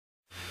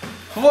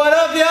What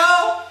up,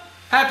 yo?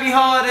 Happy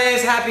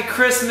holidays, happy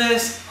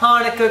Christmas,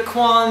 Hanukkah,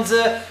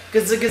 Kwanzaa,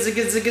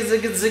 Zigazistan.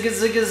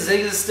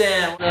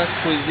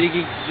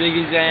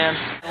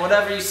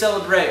 Whatever you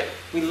celebrate,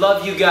 we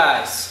love you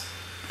guys.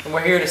 And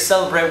we're here to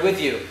celebrate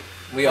with you.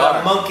 We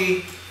are.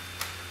 Monkey.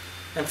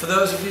 And for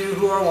those of you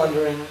who are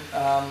wondering,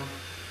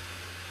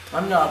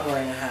 I'm not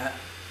wearing a hat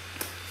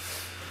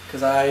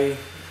because I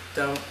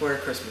don't wear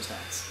Christmas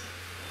hats.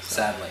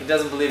 Sadly. He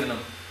doesn't believe in them.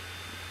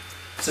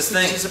 It's his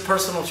thing. It's a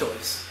personal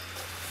choice.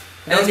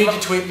 No need to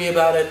tweet me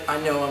about it. I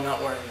know I'm not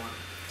wearing one.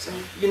 So,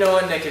 you know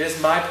what, Nick? It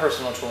is my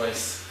personal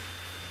choice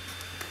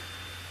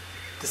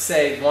to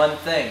say one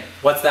thing.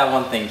 What's that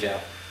one thing, Joe?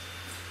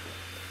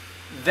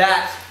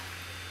 That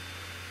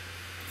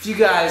if you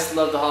guys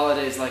love the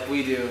holidays like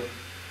we do,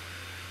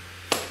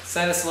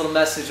 send us a little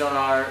message on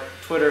our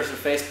Twitters or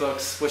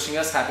Facebooks wishing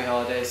us happy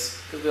holidays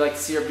because we like to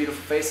see your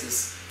beautiful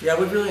faces. Yeah,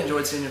 we've really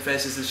enjoyed seeing your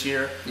faces this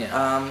year.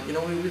 Yeah. You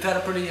know, we've had a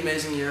pretty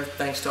amazing year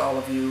thanks to all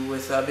of you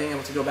with being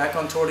able to go back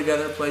on tour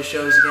together, play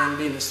shows again,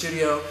 be in the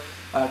studio.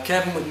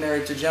 Kevin with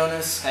Married to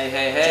Jonas. Hey,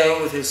 hey, hey.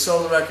 Joe with his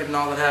solo record and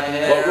all that happened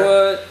Hey, there.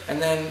 What?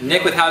 And then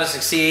Nick with How to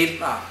Succeed.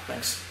 Ah,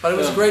 thanks. But it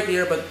was a great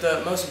year. But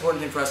the most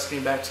important thing for us is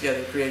getting back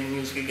together, creating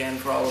music again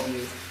for all of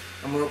you.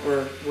 And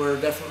we're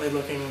definitely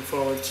looking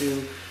forward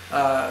to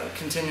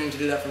continuing to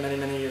do that for many,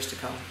 many years to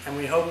come. And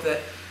we hope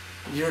that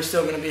you're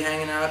still going to be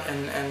hanging out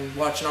and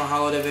watching our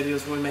holiday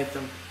videos when we make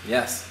them.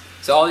 Yes.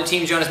 So all you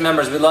Team Jonas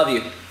members, we love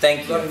you.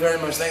 Thank you. Love you very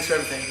much. Thanks for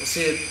everything. We'll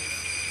see you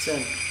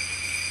soon.